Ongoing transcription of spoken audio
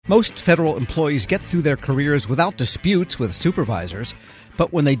Most federal employees get through their careers without disputes with supervisors,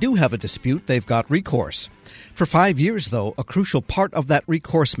 but when they do have a dispute, they've got recourse. For 5 years, though, a crucial part of that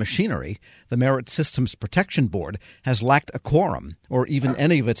recourse machinery, the Merit Systems Protection Board, has lacked a quorum, or even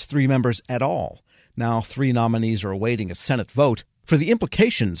any of its 3 members at all. Now 3 nominees are awaiting a Senate vote. For the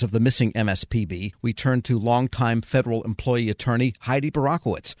implications of the missing MSPB, we turn to longtime federal employee attorney Heidi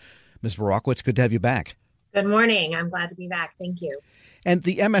Barakowitz. Ms. Barakowitz, good to have you back. Good morning. I'm glad to be back. Thank you. And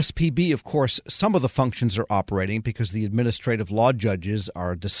the MSPB, of course, some of the functions are operating because the administrative law judges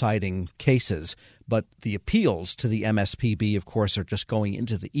are deciding cases. But the appeals to the MSPB, of course, are just going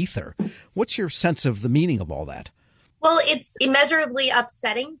into the ether. What's your sense of the meaning of all that? Well, it's immeasurably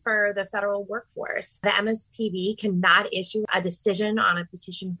upsetting for the federal workforce. The MSPB cannot issue a decision on a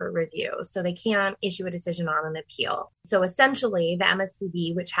petition for review, so they can't issue a decision on an appeal. So essentially, the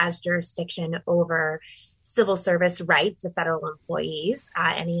MSPB, which has jurisdiction over civil service rights to federal employees,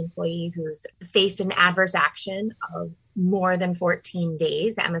 any employee who's faced an adverse action of more than 14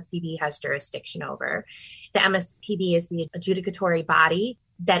 days, the MSPB has jurisdiction over. The MSPB is the adjudicatory body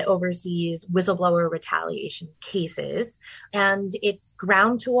that oversees whistleblower retaliation cases, and it's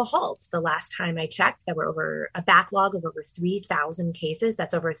ground to a halt. The last time I checked, there were a backlog of over 3,000 cases.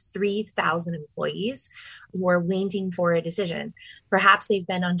 That's over 3,000 employees who are waiting for a decision. Perhaps they've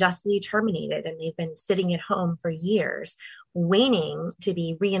been unjustly terminated and they've been sitting at home for years, waiting to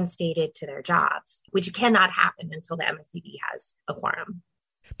be reinstated to their jobs, which cannot happen until the MSPB has a quorum.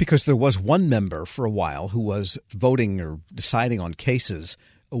 Because there was one member for a while who was voting or deciding on cases,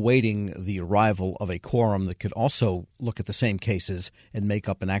 awaiting the arrival of a quorum that could also look at the same cases and make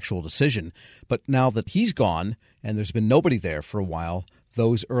up an actual decision. But now that he's gone and there's been nobody there for a while,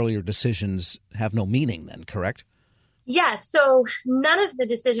 those earlier decisions have no meaning then, correct? Yes. So none of the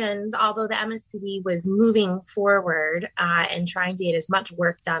decisions, although the MSPB was moving forward and trying to get as much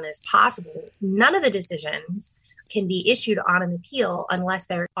work done as possible, none of the decisions can be issued on an appeal unless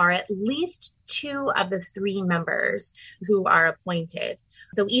there are at least 2 of the 3 members who are appointed.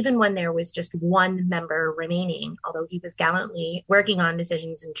 So even when there was just 1 member remaining, although he was gallantly working on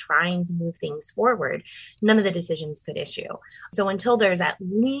decisions and trying to move things forward, none of the decisions could issue. So until there's at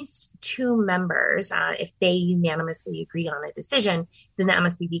least 2 members, if they unanimously agree on a decision, then the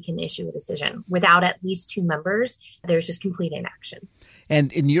MSPB can issue a decision. Without at least 2 members, there's just complete inaction.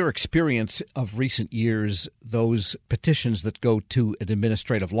 And in your experience of recent years, those petitions that go to an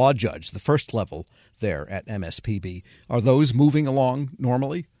administrative law judge, the first level there at MSPB, are those moving along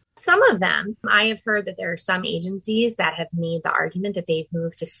normally? Some of them. I have heard that there are some agencies that have made the argument that they've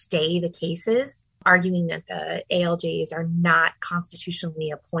moved to stay the cases, arguing that the ALJs are not constitutionally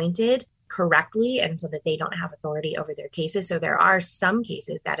appointed correctly and so that they don't have authority over their cases. So there are some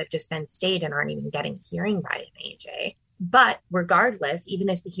cases that have just been stayed and aren't even getting a hearing by an AJ. But regardless, even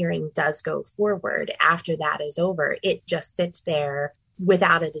if the hearing does go forward after that is over, it just sits there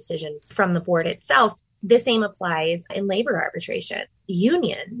without a decision from the board itself. The same applies in labor arbitration.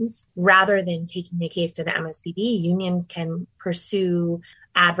 Unions, rather than taking the case to the MSPB, unions can pursue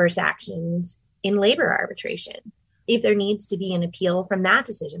adverse actions in labor arbitration. If there needs to be an appeal from that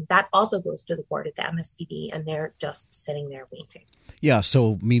decision, that also goes to the board at the MSPB, and they're just sitting there waiting. Yeah,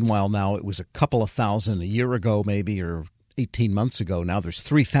 so meanwhile now it was a couple of thousand a year ago maybe, or 18 months ago. Now there's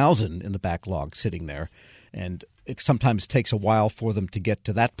 3,000 in the backlog sitting there, and it sometimes takes a while for them to get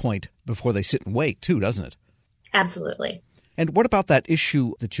to that point before they sit and wait too, doesn't it? Absolutely. And what about that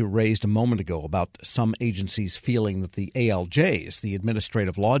issue that you raised a moment ago about some agencies feeling that the ALJs, the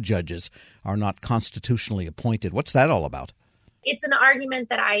administrative law judges, are not constitutionally appointed? What's that all about? It's an argument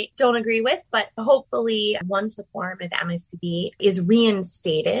that I don't agree with, but hopefully once the quorum at the MSPB is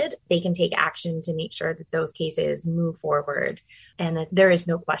reinstated, they can take action to make sure that those cases move forward and that there is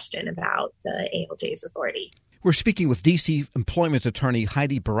no question about the ALJ's authority. We're speaking with D.C. employment attorney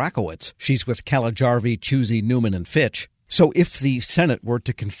Heidi Barakowitz. She's with Calajarvi, Chusey, Newman, and Fitch. So if the Senate were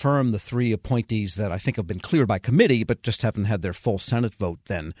to confirm the 3 appointees that I think have been cleared by committee but just haven't had their full Senate vote,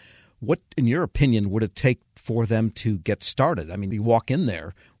 then what, in your opinion, would it take for them to get started? I mean, you walk in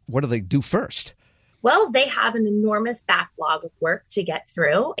there, what do they do first? Well, they have an enormous backlog of work to get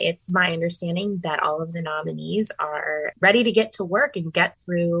through. It's my understanding that all of the nominees are ready to get to work and get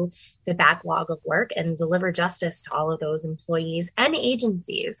through the backlog of work and deliver justice to all of those employees and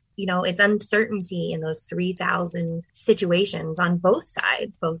agencies. You know, it's uncertainty in those 3,000 situations on both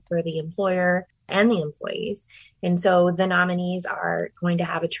sides, both for the employer and the employees. And so the nominees are going to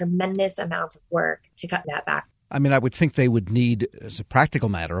have a tremendous amount of work to cut that back. I mean, I would think they would need, as a practical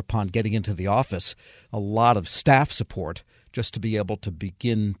matter, upon getting into the office, a lot of staff support just to be able to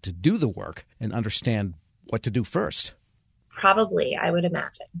begin to do the work and understand what to do first. Probably, I would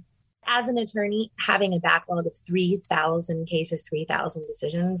imagine. As an attorney, having a backlog of 3,000 cases, 3,000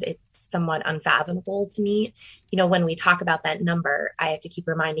 decisions, it's somewhat unfathomable to me. When we talk about that number, I have to keep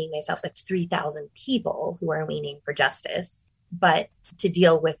reminding myself that's 3,000 people who are waiting for justice. But to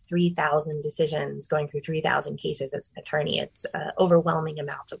deal with 3,000 decisions, going through 3,000 cases as an attorney, it's an overwhelming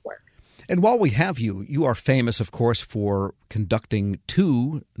amount of work. And while we have you, you are famous, of course, for conducting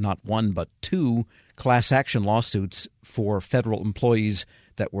two, not one, but two class action lawsuits for federal employees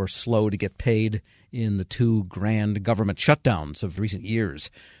that were slow to get paid in the two grand government shutdowns of recent years.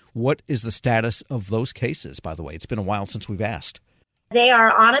 What is the status of those cases, by the way? It's been a while since we've asked. They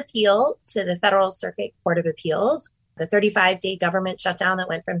are on appeal to the Federal Circuit Court of Appeals. The 35-day government shutdown that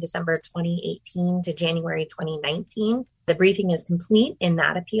went from December 2018 to January 2019. The briefing is complete in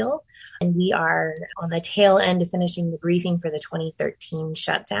that appeal, and we are on the tail end of finishing the briefing for the 2013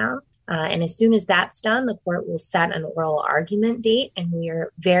 shutdown. And as soon as that's done, the court will set an oral argument date, and we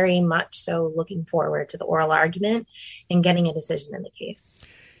are very much so looking forward to the oral argument and getting a decision in the case.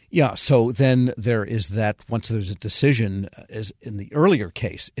 Yeah, so then there is that once there's a decision, as in the earlier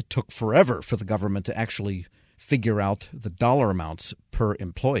case, it took forever for the government to actually figure out the dollar amounts per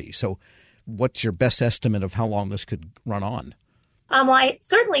employee. So what's your best estimate of how long this could run on? Well, I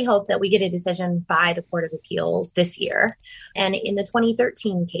certainly hope that we get a decision by the Court of Appeals this year. And in the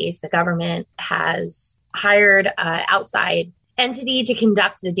 2013 case, the government has hired an outside entity to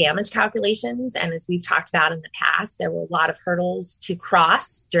conduct the damage calculations. And as we've talked about in the past, there were a lot of hurdles to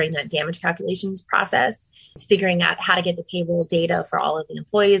cross during that damage calculations process, figuring out how to get the payroll data for all of the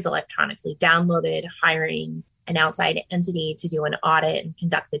employees electronically downloaded, hiring an outside entity to do an audit and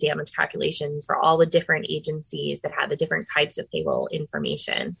conduct the damage calculations for all the different agencies that had the different types of payroll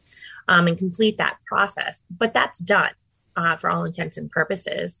information, and complete that process. But that's done for all intents and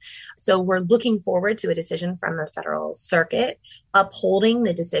purposes. So we're looking forward to a decision from the Federal Circuit upholding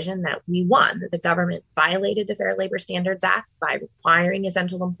the decision that we won, that the government violated the Fair Labor Standards Act by requiring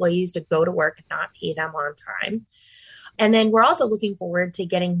essential employees to go to work and not pay them on time. And then we're also looking forward to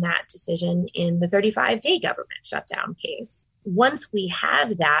getting that decision in the 35-day government shutdown case. Once we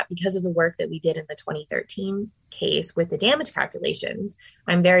have that, because of the work that we did in the 2013 case with the damage calculations,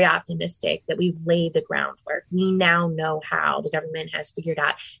 I'm very optimistic that we've laid the groundwork. We now know how the government has figured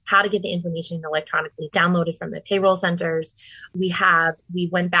out how to get the information electronically downloaded from the payroll centers. We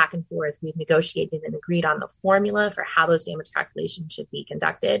went back and forth. We've negotiated and agreed on the formula for how those damage calculations should be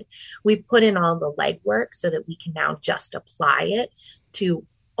conducted. We put in all the legwork so that we can now just apply it to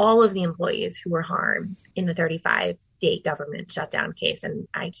all of the employees who were harmed in the 35-day government shutdown case. And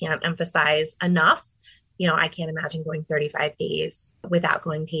I can't emphasize enough, I can't imagine going 35 days without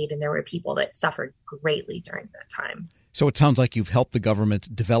going paid. And there were people that suffered greatly during that time. So it sounds like you've helped the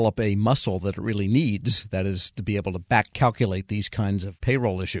government develop a muscle that it really needs, that is to be able to back calculate these kinds of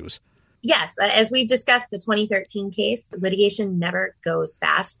payroll issues. Yes, as we've discussed, the 2013 case, litigation never goes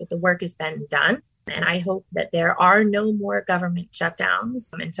fast, but the work has been done. And I hope that there are no more government shutdowns.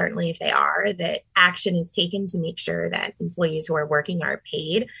 And certainly if they are, that action is taken to make sure that employees who are working are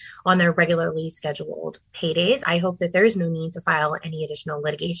paid on their regularly scheduled paydays. I hope that there is no need to file any additional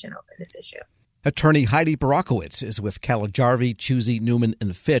litigation over this issue. Attorney Heidi Barakowitz is with Calajarvi, Chusey, Newman,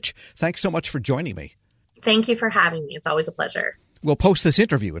 and Fitch. Thanks so much for joining me. Thank you for having me. It's always a pleasure. We'll post this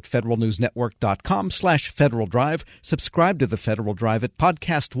interview at federalnewsnetwork.com/Federal Drive. Subscribe to the Federal Drive at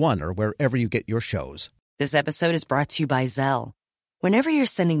Podcast One or wherever you get your shows. This episode is brought to you by Zelle. Whenever you're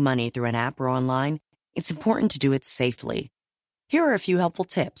sending money through an app or online, it's important to do it safely. Here are a few helpful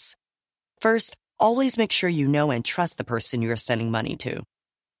tips. First, always make sure you know and trust the person you are sending money to.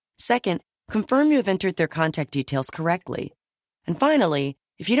 Second, confirm you have entered their contact details correctly. And finally,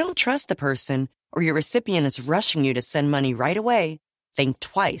 if you don't trust the person, or your recipient is rushing you to send money right away, think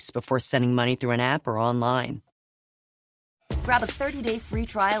twice before sending money through an app or online. Grab a 30-day free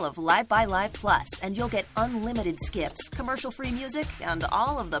trial of Live by Live Plus, and you'll get unlimited skips, commercial-free music, and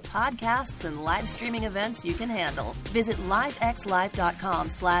all of the podcasts and live streaming events you can handle. Visit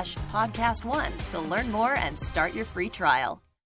livexlive.com/podcast1 to learn more and start your free trial.